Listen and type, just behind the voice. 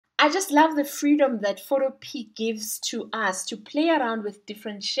I just love the freedom that Photopea gives to us to play around with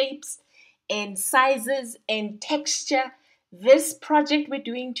different shapes and sizes and texture. This project we're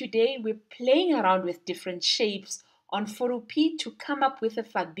doing today, we're playing around with different shapes on Photopea to come up with a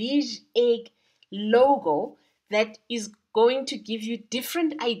Faberge Egg logo that is going to give you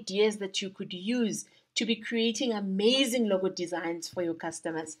different ideas that you could use to be creating amazing logo designs for your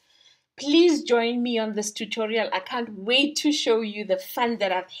customers. Please join me on this tutorial. I can't wait to show you the fun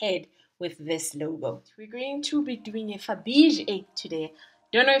that I've had with this logo. We're going to be doing a Faberge Egg today.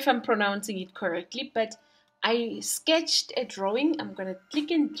 Don't know if I'm pronouncing it correctly, but I sketched a drawing. I'm going to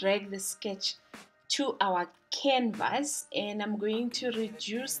click and drag the sketch to our canvas, and I'm going to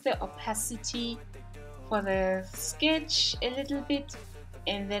reduce the opacity for the sketch a little bit,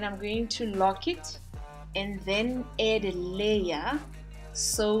 and then I'm going to lock it and then add a layer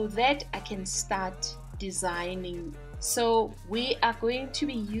so that I can start designing. So we are going to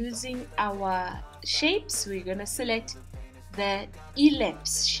be using our shapes. We're going to select the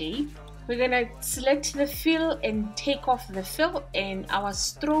ellipse shape. We're going to select the fill and take off the fill, and our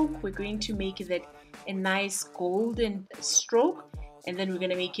stroke, we're going to make that a nice golden stroke, and then we're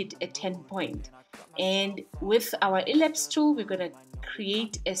going to make it a 10 point. And with our ellipse tool, we're going to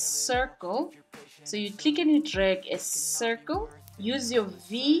create a circle. So you click and you drag a circle. Use your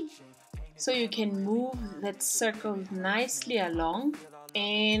V so you can move that circle nicely along,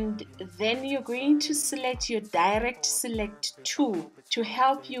 and then you're going to select your direct select tool to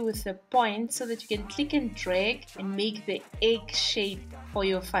help you with the point so that you can click and drag and make the egg shape for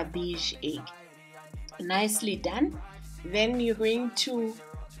your Faberge egg. Nicely done. Then you're going to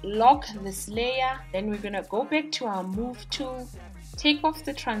lock this layer. Then we're going to go back to our move tool, take off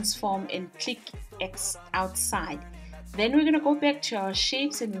the transform and click X outside. Then we're going to go back to our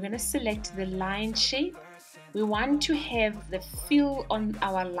shapes and we're going to select the line shape. We want to have the fill on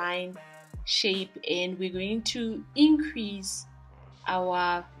our line shape, and we're going to increase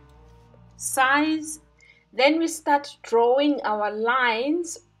our size. Then we start drawing our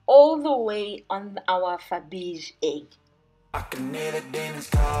lines all the way on our Faberge egg. I can hear the demons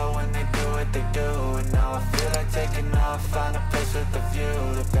call when they do what they do, and now I feel like taking off, find a place with a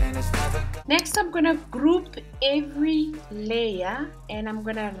view. The pain is never. Next, I'm gonna group every layer and I'm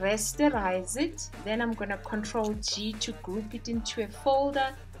gonna rasterize it. Then I'm gonna Control G to group it into a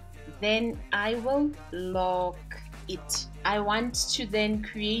folder. Then I will lock it. I want to then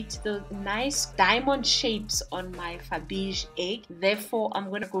create the nice diamond shapes on my Faberge egg. Therefore, I'm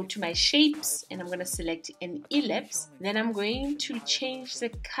going to go to my shapes and I'm going to select an ellipse. Then I'm going to change the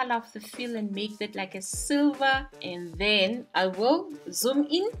color of the fill and make that like a silver. And then I will zoom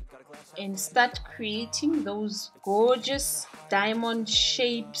in and start creating those gorgeous diamond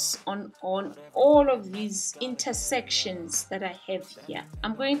shapes on all of these intersections that I have here.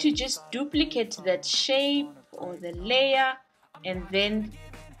 I'm going to just duplicate that shape or the layer and then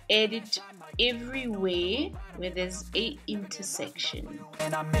add it everywhere where there's a intersection.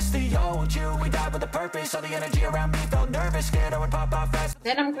 And I miss the old you, we died with a purpose. All the energy around me felt nervous, scared I would pop off fast.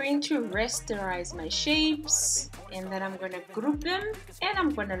 Then I'm going to rasterize my shapes, and then I'm going to group them and I'm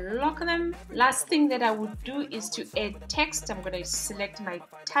going to lock them. Last thing that I would do is to add text. I'm going to select my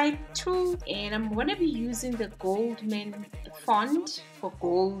type tool and I'm going to be using the Goldman font for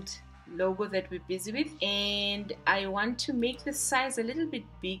gold logo that we're busy with, and I want to make the size a little bit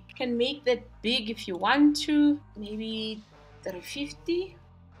big. You can make that big if you want to, maybe 350.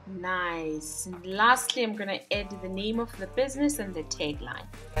 Nice. And lastly, I'm gonna add the name of the business and the tagline.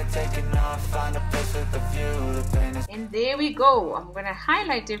 And there we go. I'm gonna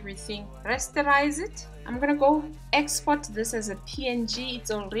highlight everything, rasterize it. I'm gonna go export this as a PNG.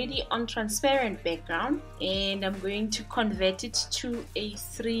 It's already on transparent background, and I'm going to convert it to a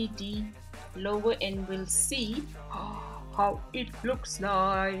 3D logo, and we'll see how it looks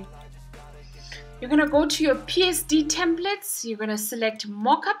like. You're going to go to your PSD templates. You're going to select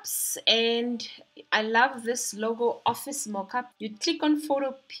mockups, and I love this logo office mockup. You click on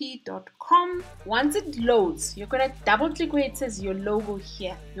photopea.com. Once it loads, you're going to double click where it says your logo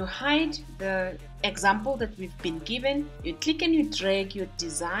here. You hide the example that we've been given. You click and you drag your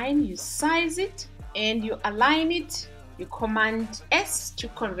design, you size it and you align it. You command S to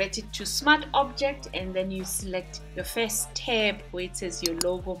convert it to smart object, and then you select your first tab where it says your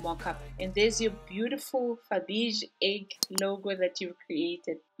logo mockup, and there's your beautiful Faberge egg logo that you've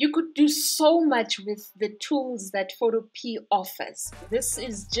created. You could do so much with the tools that Photopea offers. This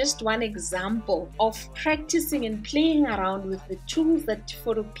is just one example of practicing and playing around with the tools that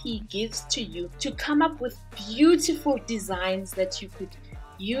Photopea gives to you to come up with beautiful designs that you could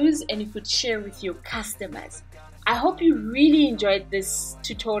use and you could share with your customers. I hope you really enjoyed this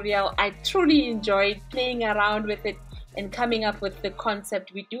tutorial. I truly enjoyed playing around with it and coming up with the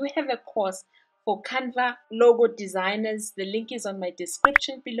concept. We do have a course for Canva logo designers. The link is on my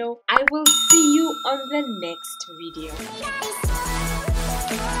description below. I will see you on the next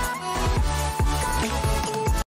video.